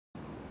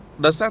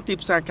ដោយសារទី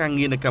ផ្សារការ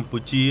ងារនៅកម្ពុ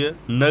ជា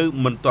នៅ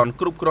មិនទាន់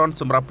គ្រប់គ្រាន់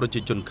សម្រាប់ប្រជា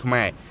ជនខ្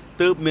មែរ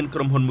ទើបមានក្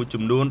រុមហ៊ុនមួយ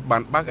ចំនួនបា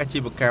នបើកអាជី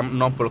វកម្ម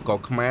នាំពលករ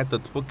ខ្មែរទៅ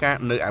ធ្វើការ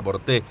នៅឯបរ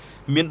ទេស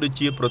មានដូច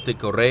ជាប្រទេស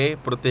កូរ៉េ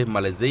ប្រទេស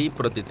ម៉ាឡេស៊ី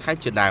ប្រទេសថៃ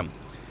ជាដើម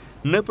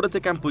នៅប្រទេ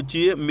សកម្ពុ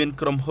ជាមាន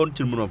ក្រុមហ៊ុន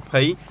ចំនួន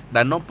20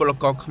ដែលនាំពល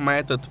ករខ្មែរ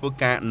ទៅធ្វើ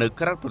ការនៅ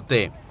ក្រៅប្រ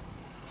ទេស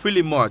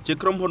Philimo ជា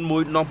ក្រុមហ៊ុនមួ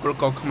យនាំពល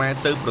ករខ្មែរ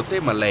ទៅប្រទេ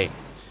សម៉ាឡេ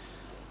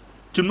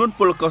ចំនួនព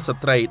លករស្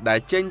ត្រីដែល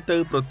ចេញទៅ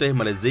ប្រទេស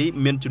ម៉ាឡេស៊ី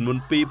មានចំនួន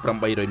ពី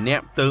800នា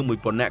ក់ទៅ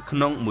1000នាក់ក្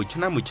នុងមួយឆ្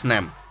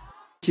នាំ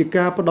ជា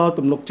ការផ្ដល់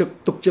ទំនុកចិត្ត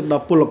ទុកចិត្តដ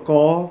ល់ពលក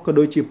រក៏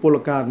ដូចជាពល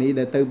ករនេះ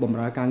ដែលទៅបម្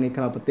រើការងារ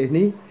ក្រៅប្រទេស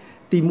នេះ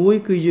ទី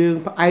1គឺយើង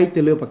ផ្អែក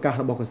ទៅលើប្រកាស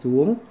របស់ក្រសួ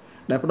ង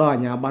ដែលផ្ដល់អា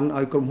ជ្ញាប័ណ្ណ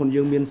ឲ្យក្រុមហ៊ុន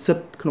យើងមានសិ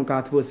ទ្ធិក្នុងកា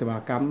រធ្វើសេវា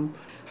កម្ម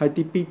ហើយ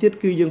ទី2ទៀត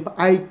គឺយើងផ្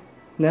អែក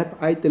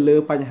ទៅលើ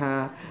បញ្ហា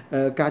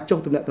ការចុះ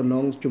ទំនាក់ទំន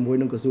ងជាមួយ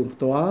នឹងក្រសួងផ្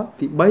ទាល់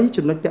ទី3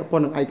ចំណុចពាក់ព័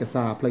ន្ធនឹងឯក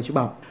សារផ្លូវច្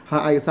បាប់ហើ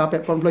យឯកសារពា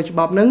ក់ព័ន្ធផ្លូវច្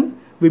បាប់ហ្នឹង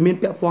វាមាន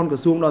ពាក់ព័ន្ធក្រ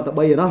សួងដល់ទៅ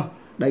3ឯណោះ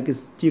ដែល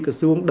ជាក្រ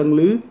សួងដឹង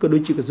ឮក៏ដូ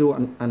ចជាក្រសួង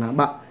អាណា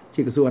ប័ណ្ណ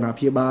ជាក្រសួងអាណា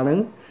ព្យាបាលហ្នឹង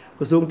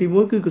ក្រសួងទី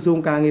1គឺក្រសួង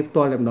ការងារផ្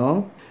ទាល់តែម្ដង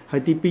ហើ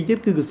យទី2ទៀត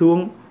គឺក្រសួង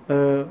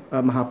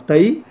មហាផ្ទៃ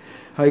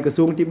ហើយក្រ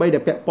សួងទី3ដែ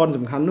លពាក់ព័ន្ធ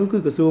សំខាន់នោះគឺ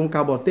ក្រសួង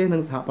ការបរទេសនិ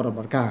ងសហប្រតិប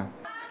ត្តិការ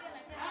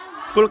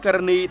ពលករ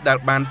នីដែល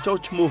បានចុះ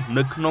ឈ្មោះ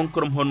នៅក្នុង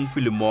ក្រុមហ៊ុន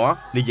Philimo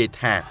និយាយ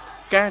ថា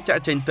ការចា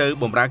ក់ចេញទៅ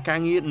បម្រើការ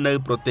ងារនៅ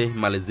ប្រទេស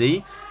ម៉ាឡេស៊ី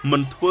មិ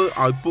នធ្វើ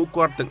ឲ្យពួក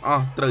គាត់ទាំងអ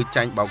ស់ត្រូវ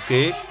ចាញ់បោក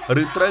គេ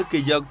ឬត្រូវគេ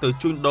យកទៅ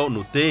ជួញដូរ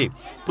នោះទេ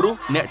ព្រោះ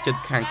អ្នកជិត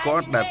ខាងគា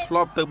ត់ដែលធ្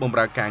លាប់ទៅបម្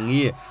រើការ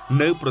ងារ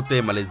នៅប្រទេស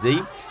ម៉ាឡេស៊ី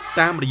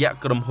តាមរយៈ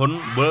ក្រុមហ៊ុន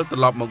វិលត្រ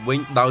ឡប់មកវិញ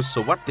ដោយ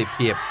សុវត្ថិ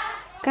ភាព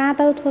ការ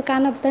ទៅធ្វើការ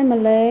នៅប្រទេសម៉ា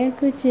ឡេ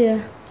គឺជា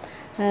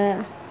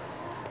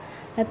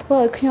ធ្វើ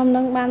ឲ្យខ្ញុំ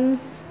នឹងបាន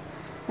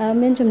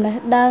មានចំណេះ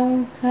ដឹង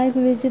ហើយ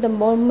វាជាដំ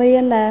បូលមា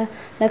នដែ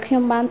លខ្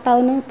ញុំបានទៅ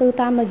នឹងគឺ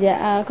តាមរយៈ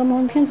ក្រុមហ៊ុ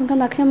នខ្ញុំសង្ឃឹម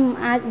ថាខ្ញុំ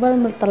អាចវិល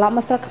ត្រឡប់ម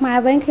កស្រុកខ្មែរ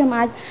វិញខ្ញុំ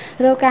អាច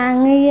រកការ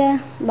ងារ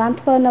បាន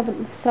ធ្វើនៅ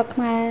ស្រុកខ្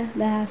មែរ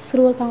ដែលស្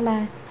រួលផងដែ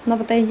រនៅ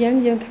ប្រទេសយើង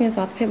គ្មាន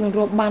សុខភាពនឹង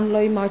រកបាន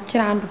លុយមកច្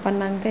រើនប៉ុណ្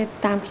ណឹងទេ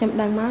តាមខ្ញុំ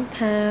ដឹងមក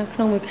ថាក្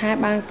នុងមួយខែ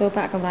បានទទួលប្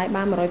រាក់កម្រៃ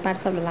បាន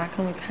$180ក្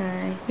នុងមួយខែ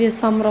វា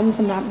សមរម្យ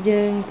សម្រាប់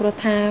យើងព្រោះ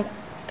ថា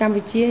កម្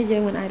ពុជាយើ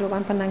ងមិនអាចរកបា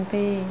នប៉ុណ្ណឹង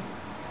ទេ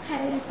ហើ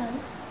យទៅ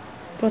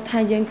ព្រោះថា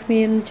យើងគ្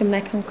មានចំ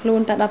ណេះក្នុងខ្លួ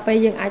នតែដល់ពេល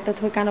យើងអាចទៅ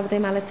ធ្វើការនៅប្រទេ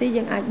សម៉ាឡេស៊ី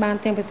យើងអាចបាន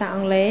ទាំងភាសាអ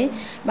ង់គ្លេស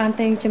បាន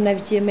ទាំងចំណេះ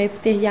វិជ្ជាមេ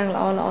ផ្ទះយ៉ាង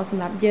ល្អស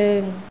ម្រាប់យើ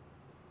ង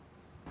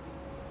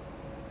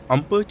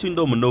អំពើជួញ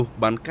ដូរមនុស្ស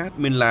បានកើត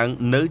មានឡើង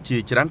នៅជា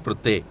ច្រើនប្រ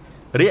ទេស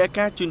រាយ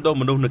ការណ៍ជួញដូរ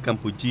មនុស្សនៅក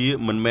ម្ពុជា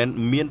មិនមែន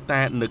មាន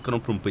តែនៅក្នុង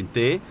ភ្នំពេញ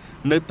ទេ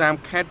នៅតាម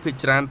ខេត្តភាគ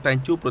ច្រើនតែង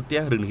ជួបប្រទះ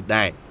រឿងនេះ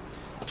ដែរ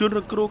ជនរ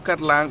ងគ្រោះកា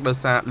ត់ឡើងដោយ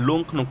សារលួ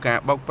ងក្នុងការ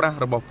បោកប្រាស់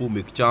របស់ពួក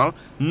មេខ្យល់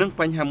និង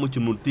បញ្ហាមួយ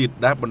ចំនួនទៀត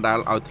ដែលបណ្ដាល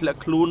ឲ្យធ្លាក់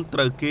ខ្លួនត្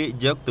រូវគេ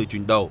យកទៅជួ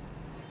ញដូរ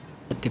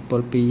ឥទ្ធិពល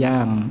ពីរយ៉ា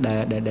ងដែ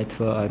លធ្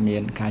វើឲ្យមា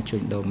នការជួ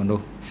ញដូរមនុ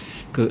ស្ស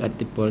គឺឥទ្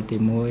ធិពលទី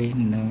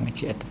1និង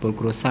ជាឥទ្ធិពល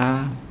គ្រួសារ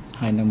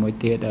ហើយនិងមួយ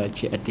ទៀត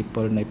ជាឥទ្ធិព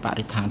លនៃប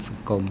រិស្ថានស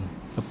ង្គម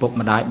ឪពុក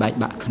ម្ដាយបែក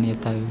បាក់គ្នា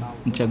ទៅ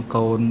អញ្ចឹង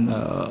កូន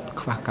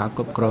ខ្វះការ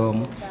គ្រប់គ្រង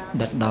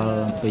ដិតដល់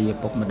អំពីឪ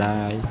ពុកម្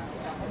ដាយ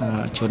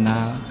ជួនណា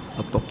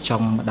ឪពុកច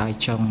ង់ម្ដាយ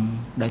ចង់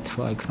ដែលធ្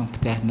វើឲ្យក្នុង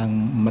ផ្ទះនឹង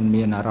មិន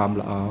មានអារម្មណ៍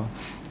ល្អ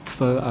ធ្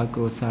វើឲ្យគ្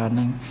រួសារ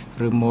នឹង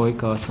ឬមួយ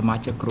ក៏សមា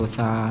ជិកគ្រួ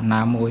សារ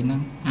ណាមួយនឹ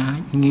ងអា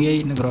ចងាយ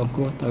នឹងរងគ្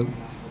រោះទៅ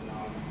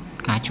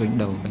ការជួញ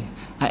ដូរ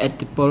ហើយឥទ្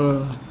ធិពល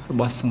រ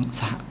បស់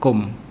សហគម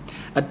ន៍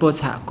ឥទ្ធិពល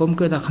សហគមន៍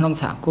គឺថាក្នុង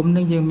សហគមន៍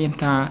នឹងយើងមាន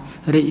ការ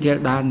រីករាល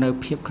ដាលនៅ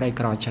ភាពក្រី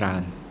ក្រច្រើ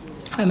ន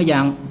ហើយម្យ៉ា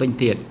ងវិញ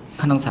ទៀត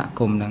ក្នុងសហ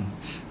គមន៍នឹង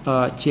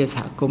ជាស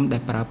ហគមន៍ដែ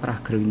លប្រើប្រា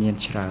ស់គ្រឿងញៀន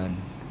ច្រើន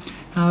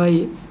ហើយ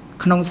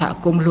ក្នុងសហ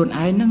គមន៍ខ្លួន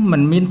ឯងហ្នឹងมั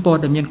นមានព័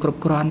ត៌មានគ្រប់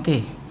គ្រាន់ទេ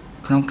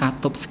ក្នុងការ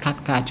ទប់ស្កាត់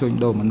ការជួញ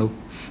ដូរមនុស្ស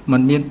มั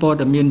นមានព័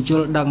ត៌មានយ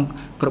ល់ដឹង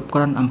គ្រប់គ្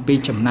រាន់អំពី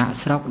ចំណាក់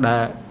ស្រុកដែ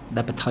ល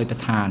ប្រថុយប្រ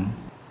ឋាន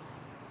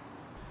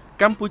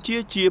កម្ពុជា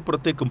ជាប្រ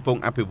ទេសកំពុង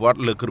អភិវឌ្ឍ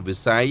លើគ្រប់វិ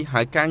ស័យ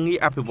ហើយការងារ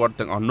អភិវឌ្ឍ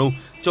ទាំងអស់នោះ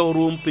ចូល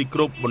រួមពីគ្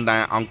រប់បណ្ដា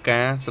អង្គ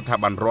ការស្ថា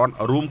ប័នរដ្ឋ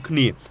រួមគ្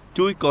នា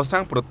ជួយកសា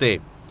ងប្រទេស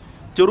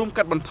ចូលរួម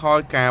កាត់បន្ថយ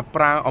ការ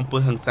ប្រើអំពើ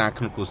ហិង្សា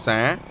ក្នុងគ្រួសា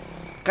រ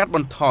កាត់ប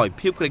ន្ថយ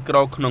ភាពក្រីក្រ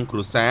ក្នុងគ្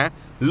រួសារ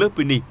លើស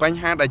ពីនេះបញ្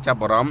ហាដែលចាប់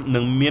អារម្មណ៍និ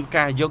ងមាន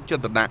ការយកចិ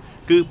ត្តទុកដាក់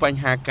គឺប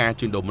ញ្ហាការ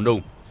ជួញដូរមនុស្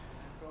ស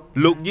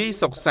លោកយី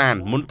សុកសាន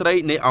មន្ត្រី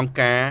នៃអង្គ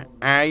ការ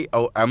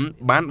IOM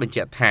បានបញ្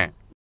ជាក់ថា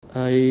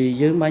ហើយ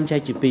យើងបានចែ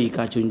កជាពីរ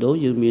ការជួញដូរ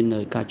យើងមាន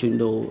ការជួញ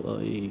ដូរ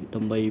ដើ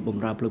ម្បីប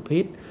ម្រើផ្លូវភេ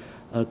ទ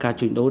ការ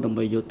ជួញដូរដើម្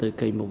បីយកទៅ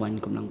កេងប្រវ័ញ្ច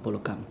កម្លាំងពល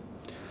កម្ម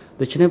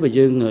ដូច្នេះបើ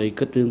យើង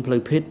គិតរឿងផ្លូ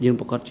វភេទយើង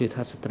ប្រកាសជា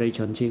ថាស្ត្រី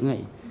ច្រើនជាងហើ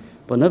យ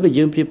ប៉ុន្តែបើ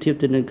យើងប្រៀបធៀប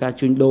ទៅនឹងការ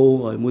ជួញដូរ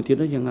មួយទៀត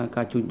នោះយ៉ាង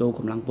ការជួញដូរក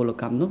ម្លាំងពល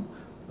កម្មនោះ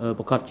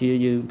ប្រកាសជា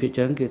យើងភាគ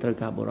ច្រើនគេត្រូវ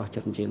ការបរិសុទ្ធ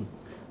ចិត្តជាង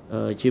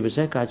ជាពិ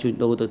សេសការជួញ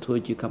ដូរទៅធ្វើ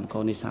ជាកម្មក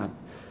រនេសាទ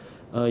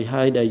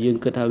ហើយដែលយើង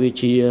គិតថាវា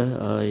ជា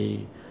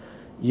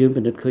យើង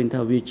ពិនិត្យឃើញ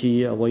ថាវាជា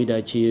អ្វីដែ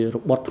លជារ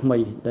បត់ថ្មី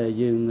ដែល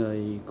យើង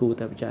គួរ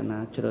តែពិចារណា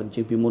ច្រើន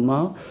ជាងពីមុនម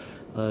ក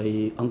ហើយ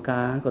អង្គ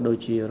ការក៏ដូច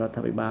ជារដ្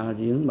ឋាភិបាល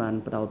យើងបាន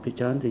ផ្ដោតពិ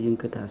ចារណាទៅយើង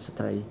គិតថាស្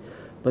ត្រី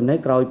ប៉ុន្តែ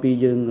ក្រោយពី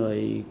យើង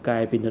កែ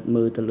ពិនិត្យ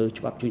មើលទៅលើ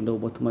ច្បាប់ជួញដូរ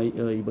របស់ថ្មី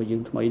របស់យើ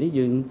ងថ្មីនេះ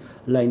យើង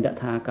លែងដាក់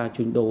ថាការ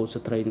ជួញដូរ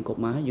ស្ត្រីនិងកុ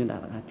មារយើងដា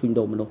ក់ថាជួញ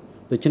ដូរមនុស្ស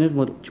ដូច្នេះ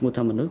ឈ្មោះ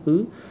ថាមនុស្សគឺ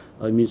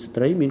មានស្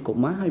ត្រីមានកុ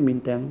មារហើយមាន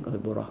ទាំង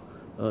បុរស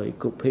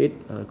គ្រប់ភេទ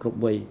គ្រប់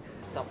វ័យ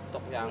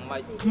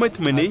ថ្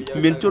មីនេះ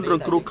មានជនរ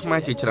ងគ្រោះខ្មែរ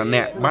ជាច្រើន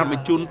អ្នកបានប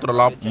ញ្ជូនត្រ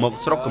ឡប់មក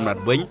ស្រុកកំណើត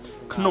វិញ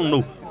ក្នុង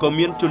នោះក៏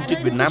មានជនជា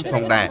តិវៀតណាមផ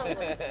ងដែរ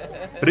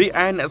រី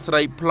ឯអ្នកស្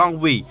រីប្លង់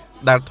វី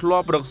ដែលធ្លា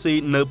ប់រកស៊ី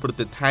នៅប្រ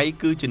ទេសថៃ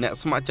គឺជាអ្នក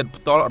ស្ម័គ្រចិត្ត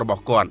ផ្ទាល់រប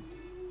ស់គាត់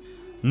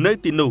នៅ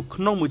ទីនោះ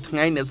ក្នុងមួយថ្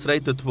ងៃអ្នកស្រី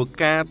ទៅធ្វើ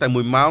ការតែ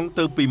1ម៉ោង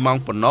ទៅ2ម៉ោង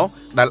ប៉ុណ្ណោះ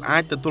ដែលអា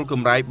ចទទួលក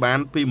ម្រៃបាន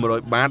ពី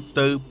100បាត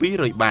ទៅ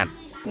200បាត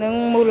នឹង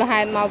មូលហេ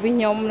តុមកពី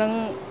ខ្ញុំនឹង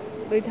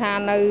ដូចថា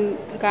នៅ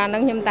កាលហ្នឹ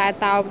ងខ្ញុំតែ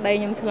តោប្តី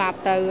ខ្ញុំស្លាប់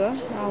ទៅ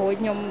រួច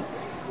ខ្ញុំ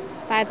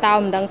តែតោ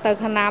មិនដឹងទៅ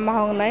ខាងណាមក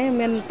ហ្នឹង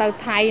មានទៅ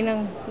ថៃហ្នឹង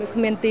ដូច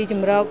គ្មានទី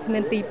ជំរកគ្មា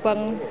នទីពឹង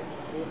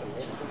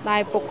តែ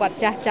ពុកគាត់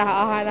ចាស់អ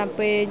ស់ហើយដល់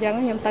ពេលអញ្ចឹង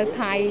ខ្ញុំទៅ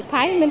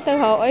ថៃមានទៅ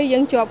រកអីយើ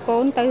ងជាប់កូ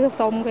នទៅ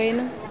សុំគេហ្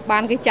នឹងបា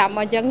នគេចាប់ម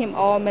កអញ្ចឹងខ្ញុំ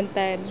អរមែន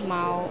តើម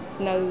ក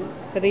នៅ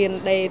រៀន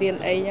ដេរៀន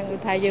អីអញ្ចឹងគឺ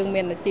ថាយើង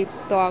មានអាជីព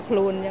ផ្ទាល់ខ្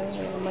លួនអញ្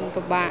ចឹងមិន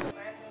ពិបាក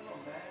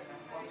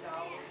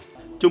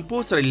ចំពោះ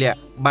ស្រីលក្ខ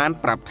បាន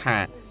ប្រាប់ថា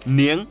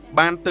នាង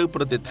បានទៅប្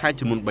រទេសថៃ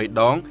ចំនួន3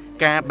ដង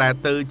ការដែល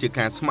ទៅជា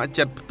ការស្ម័គ្រ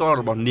ចិត្តផ្ទាល់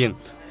របស់នាង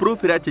ព្រោះ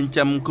ភារៈចិញ្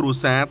ចឹមគ្រួ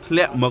សារធ្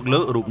លាក់មកលើ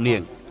រូបនា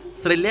ង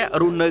ស្រីលក្ខ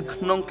រស់នៅ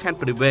ក្នុងខេត្ត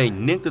ព្រៃវែង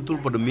នាងទទួល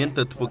ព័ត៌មាន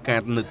ទៅធ្វើកា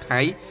រនៅ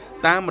ថៃ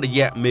តាមរ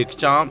យៈមេខ្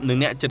យល់និង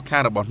អ្នកជិតខា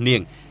ងរបស់នា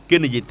ងគេ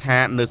និយាយថា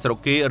នៅស្រុក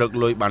គេរក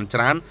លុយបានច្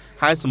រើន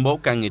ហើយសម្បូរ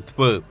ការងារធ្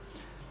វើ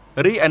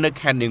រីឯនៅ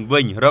ខេត្តនាងវិ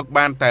ញរក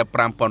បានតែ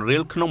 5,000 រៀ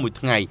លក្នុងមួយ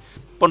ថ្ងៃ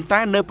ប៉ុន្តែ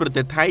នៅប្រ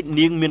ទេសថៃ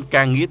នាងមាន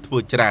ការងារធ្វើ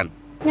ច្រើន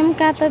ខ្ញុំ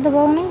ការទៅដំ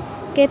បូងនេះ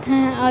គេថា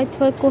ឲ្យ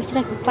ធ្វើគោះច្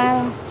រេះកប៉ា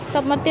ល់ត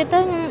បមកទៀតទៅ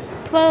ខ្ញុំ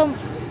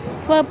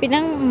ធ្វើពីហ្នឹ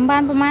ងមិនបា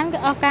នប្រហែលគឺ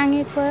អស់ការ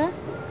ងារធ្វើ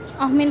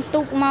អស់មាន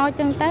ទូកមកអញ្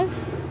ចឹងទៅ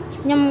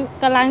ខ្ញុំ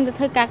ក៏ឡើងទៅ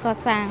ធ្វើការក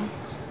សាង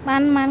បា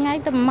នមួយថ្ងៃ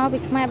ទៅមកពី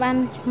ខ្មែរបាន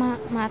មួយ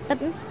អាទិ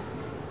ត្យ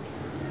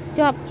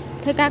ជាប់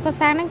ធ្វើការក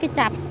សាងហ្នឹងគេ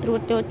ចាប់ត្រួត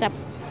ចូលចាប់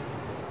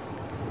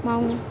ម៉ោ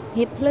ង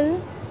រៀបភ្លឺ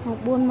ម៉ោង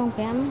4ម៉ោង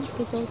5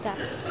គេចូលចាប់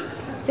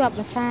ជាប់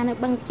ភាសានៅ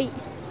បឹងពី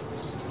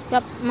ជា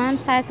ប់ប្រហែល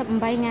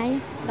48ថ្ងៃ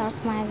ដល់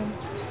ខ្មែរវិញ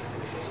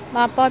ដ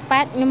ល់ប៉ោយ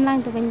ប៉ែតខ្ញុំឡើង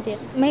ទៅវិញទៀត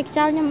មេខ្យ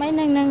ល់ខ្ញុំអី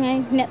នៅនឹងឯង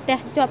អ្នកផ្ទះ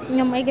ជាប់ខ្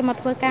ញុំអីគេមក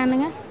ធ្វើការហ្នឹ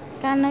ង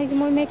ការនៅជា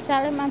មួយមេខ្យ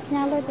ល់ឯងបានផ្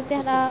ញើលុយទៅផ្ទះ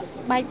ដល់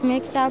បែកមេ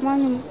ខ្យល់មក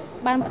ខ្ញុំ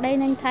បានប្តី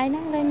នៅថៃហ្នឹ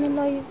ងលែងមាន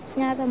លុយផ្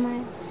ញើទៅម៉ែ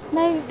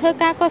នៅធ្វើ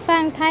ការកសា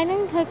ងថៃហ្នឹ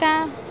ងធ្វើការ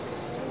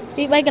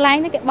ពី3កន្លែង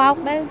នេះគេបោក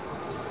ទៅ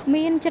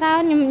មានច្រើ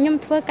នខ្ញុំ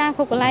ធ្វើការ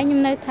គ្រប់កន្លែងខ្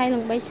ញុំនៅថៃឡើ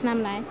ង3ឆ្នាំ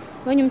ដែរ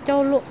ព្រោះខ្ញុំចូ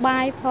លលក់បា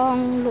យផង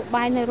លក់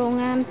បាយនៅរោង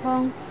ងានផ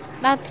ង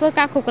ដល់ធ្វើ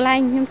ការគ្រប់កន្លែង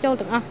ខ្ញុំចូល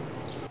ទាំងអស់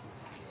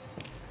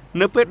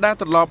នៅពេលដែល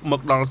ត្រឡប់ម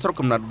កដល់ស្រុក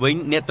កំណើតវិញ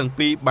អ្នកទាំង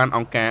ពីរបានអ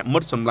ង្គការមិ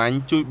ត្តសម្លាញ់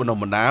ជួយបណ្ដុះ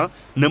បណ្ដាល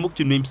នៅមុខ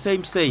ជំនាញផ្សេង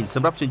ស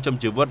ម្រាប់ចិញ្ចឹម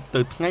ជីវិត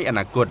ទៅថ្ងៃអ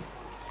នាគត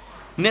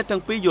អ្នកទាំ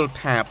ងពីរយល់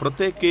ថាប្រ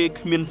ទេសគេ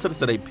គ្មានសិទ្ធិ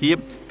សេរីភាព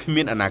គ្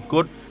មានអនាគ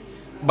ត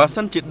បើ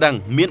សិនជាដឹង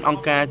មានអង្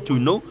គការជួយ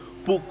នោះ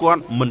ពួកគា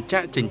ត់មិនចា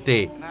ក់ចេញទេ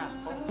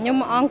ខ្ញុំ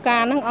អង្គកា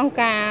រហ្នឹងអង្គ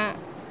ការ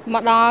ម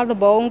កដល់ដំ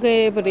បូងគេ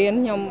បរៀន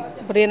ខ្ញុំ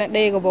បរៀនឲ្យ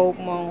ដេកបោក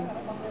ហ្មង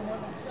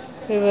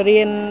គេប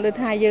រៀនដូច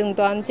ថាយើងមិន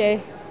ទាន់ចេះ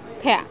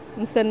ធាក់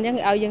ម៉ាស៊ីនអញ្ចឹង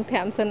ឲ្យយើងធា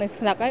ក់ម៉ាស៊ីនឲ្យ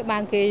ស្នឹកហើយបា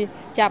នគេ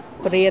ចាប់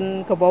បរៀន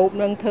កបោប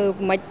នឹងធ្វើ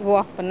មិនវា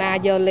ស់បណ្ណា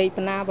យកលេខប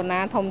ណ្ណា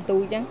ធំទូ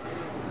ចអញ្ចឹង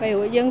ពេល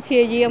យើងព្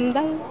យាយាម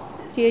ទៅ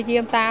ព្យាយា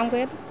មតាម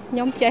គេខ្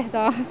ញុំចេះត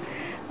ឥ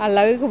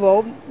ឡូវកបោ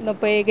បដល់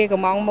ពេលគេកំ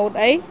ងម៉ូត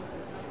អី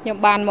ខ្ញុំ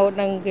បានម៉ូត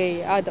នឹងគេ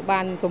ឲ្យទៅ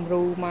បានគំ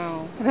រូម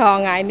ករង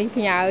ថ្ងៃនេះ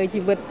ផ្ញើ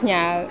ជីវិតផ្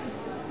ញើ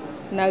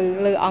នៅ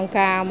លើអង្គ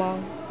ការមក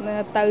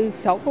ទៅ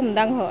ស្រុកក៏មិន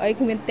ដឹងរកអី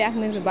គ្មានផ្ទះគ្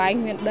មានសុបាយ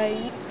គ្មានដី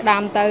ក្តា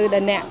មទៅដ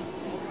ល់អ្នក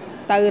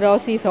ទៅរក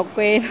ស៊ីស្រុក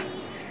គេ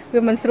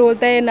វាមិនស្រួល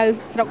ទេនៅ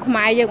ស្រុកខ្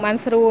មែរយើងបាន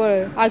ស្រួល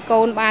ឲ្យ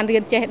កូនបានរៀ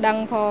នចេះដឹង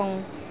ផង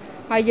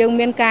ហើយយើង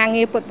មានការ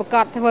ងារពុតប្រក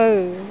បធ្វើ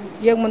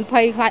យើងមិន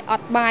ភ័យខ្លាចអ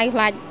ត់បាយខ្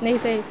លាចនេះ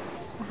ទេ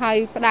ហើយ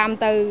ផ្ដាំ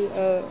ទៅ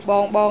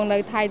បងនៅ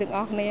ថៃទាំងអ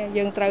ស់គ្នា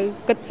យើងត្រូវ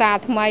គិតសារ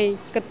ថ្មី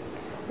គិត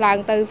ឡើង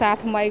ទៅសារ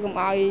ថ្មីកុំ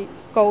ឲ្យ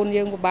កូន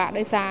យើងពិបាក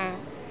ដោយសារ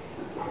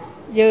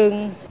យើង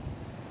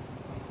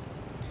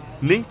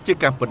នេះជា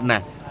ការពិតណា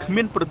ស់គ្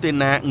មានប្រទេស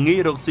ណាងាយ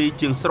រកស៊ី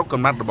ជាងស្រុក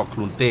កំណើតរបស់ខ្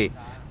លួនទេ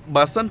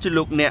បើសិនជា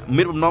លោកអ្នក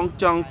មានបំណង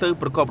ចង់ទៅ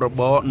ប្រកបរ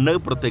បរនៅ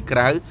ប្រទេសក្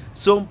រៅ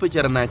សូមពិ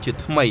ចារណាជា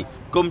ថ្មី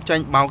កុំចា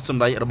ញ់បោកស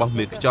ម្ដីរបស់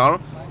មេខ្យល់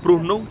ព្រោះ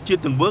នោះជា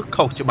ទង្វើ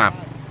ខុសច្បាប់